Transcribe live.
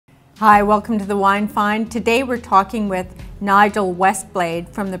Hi, welcome to the Wine Find. Today we're talking with Nigel Westblade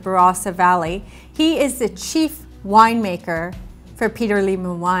from the Barossa Valley. He is the chief winemaker for Peter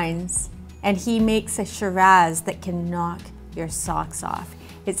Lehmann Wines, and he makes a Shiraz that can knock your socks off.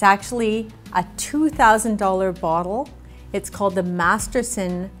 It's actually a $2,000 bottle. It's called the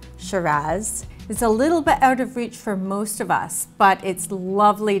Masterson Shiraz. It's a little bit out of reach for most of us, but it's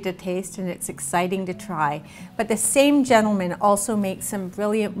lovely to taste and it's exciting to try. But the same gentleman also makes some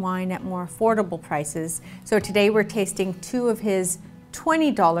brilliant wine at more affordable prices. So today we're tasting two of his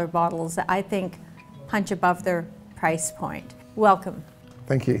 $20 bottles that I think punch above their price point. Welcome.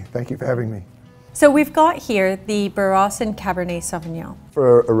 Thank you. Thank you for having me. So we've got here the Barossa Cabernet Sauvignon.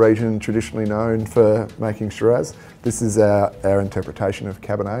 For a region traditionally known for making Shiraz, this is our interpretation of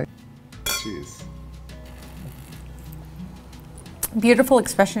Cabernet. Cheers. Beautiful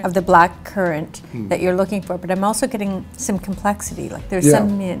expression of the black currant that you're looking for, but I'm also getting some complexity. Like there's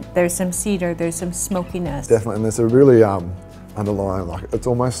some mint, there's some cedar, there's some smokiness. Definitely, and there's a really underlying, like it's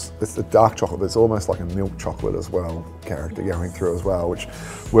the dark chocolate, but it's almost like a milk chocolate as well, character going through as well, which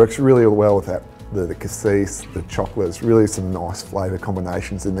works really well with that. The cassis, the chocolate, there's really some nice flavour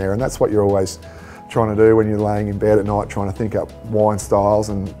combinations in there, and that's what you're always trying to do when you're laying in bed at night, trying to think up wine styles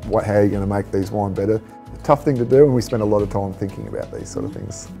and how you're going to make these wine better. A tough thing to do, and we spend a lot of time thinking about these sort of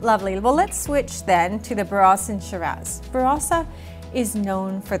things. Lovely. Well, let's switch then to the Barossa Shiraz. Barossa is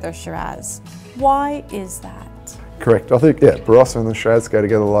known for their Shiraz. Why is that? Correct. I think, Barossa and the Shiraz go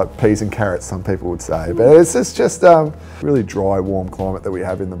together like peas and carrots, some people would say. But it's just really dry, warm climate that we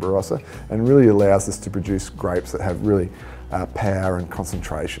have in the Barossa, and really allows us to produce grapes that have really power and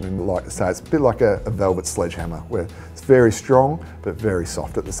concentration. And like I say, it's a bit like a velvet sledgehammer, where it's very strong, but very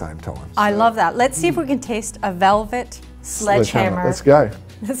soft at the same time. So, I love that. Let's see if we can taste a velvet sledgehammer. Let's go.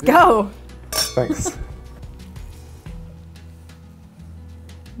 Let's go. Thanks.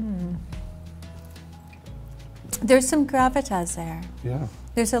 There's some gravitas there. Yeah.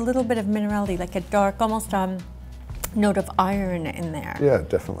 There's a little bit of minerality, like a dark, almost note of iron in there. Yeah,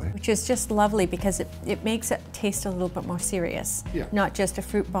 definitely. Which is just lovely because it makes it taste a little bit more serious. Yeah. Not just a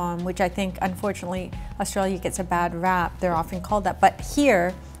fruit bomb, which I think, unfortunately, Australia gets a bad rap. They're often called that. But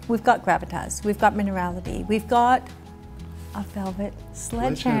here, we've got gravitas, we've got minerality, we've got a velvet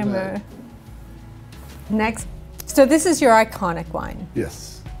sledgehammer. Next. So this is your iconic wine.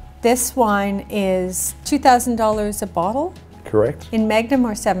 Yes. This wine is $2,000 a bottle? Correct. In Magnum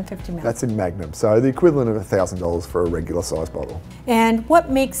or 750 ml? That's in Magnum, so the equivalent of $1,000 for a regular size bottle. And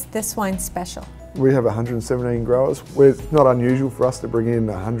what makes this wine special? We have 117 growers. It's not unusual for us to bring in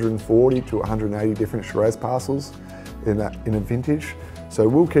 140 to 180 different Shiraz parcels in a vintage. So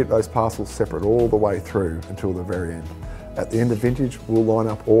we'll keep those parcels separate all the way through until the very end. At the end of vintage, we'll line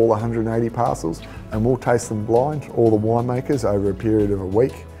up all 180 parcels and we'll taste them blind, all the winemakers, over a period of a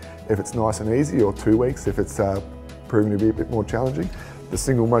week. If it's nice and easy, or 2 weeks if it's proving to be a bit more challenging. The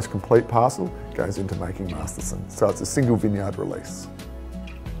single most complete parcel goes into making Masterson. So it's a single vineyard release.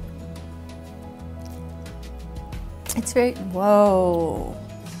 It's very, whoa.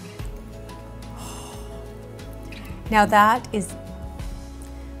 Now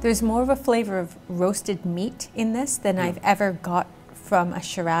there's more of a flavor of roasted meat in this than I've ever got from a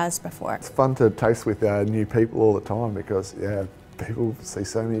Shiraz before. It's fun to taste with new people all the time because, people see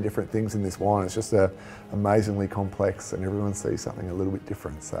so many different things in this wine. It's just amazingly complex, and everyone sees something a little bit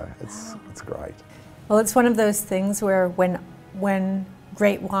different, so it's great. Well, it's one of those things where when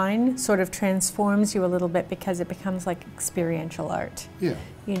great wine sort of transforms you a little bit because it becomes like experiential art. Yeah.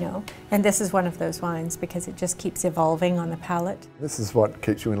 You know, and this is one of those wines because it just keeps evolving on the palate. This is what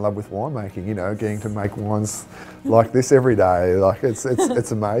keeps you in love with winemaking, you know, getting to make wines like this every day. Like it's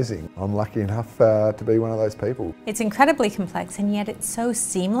amazing. I'm lucky enough to be one of those people. It's incredibly complex, and yet it's so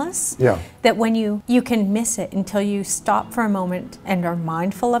seamless that when you can miss it until you stop for a moment and are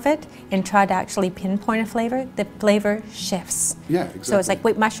mindful of it and try to actually pinpoint a flavor, the flavor shifts. Yeah, exactly. So it's like,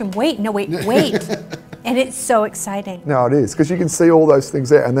 wait, mushroom, wait, no, wait. And it's so exciting. No, it is, because you can see all those things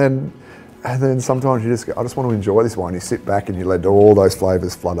there, and then sometimes you just go, I just want to enjoy this wine. You sit back and you let all those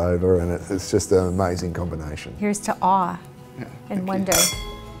flavours flood over, and it's just an amazing combination. Here's to awe and wonder.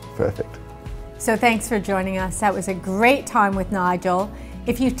 Perfect. So thanks for joining us. That was a great time with Nigel.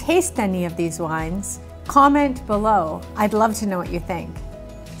 If you taste any of these wines, comment below. I'd love to know what you think.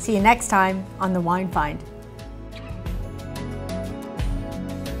 See you next time on The Wine Find.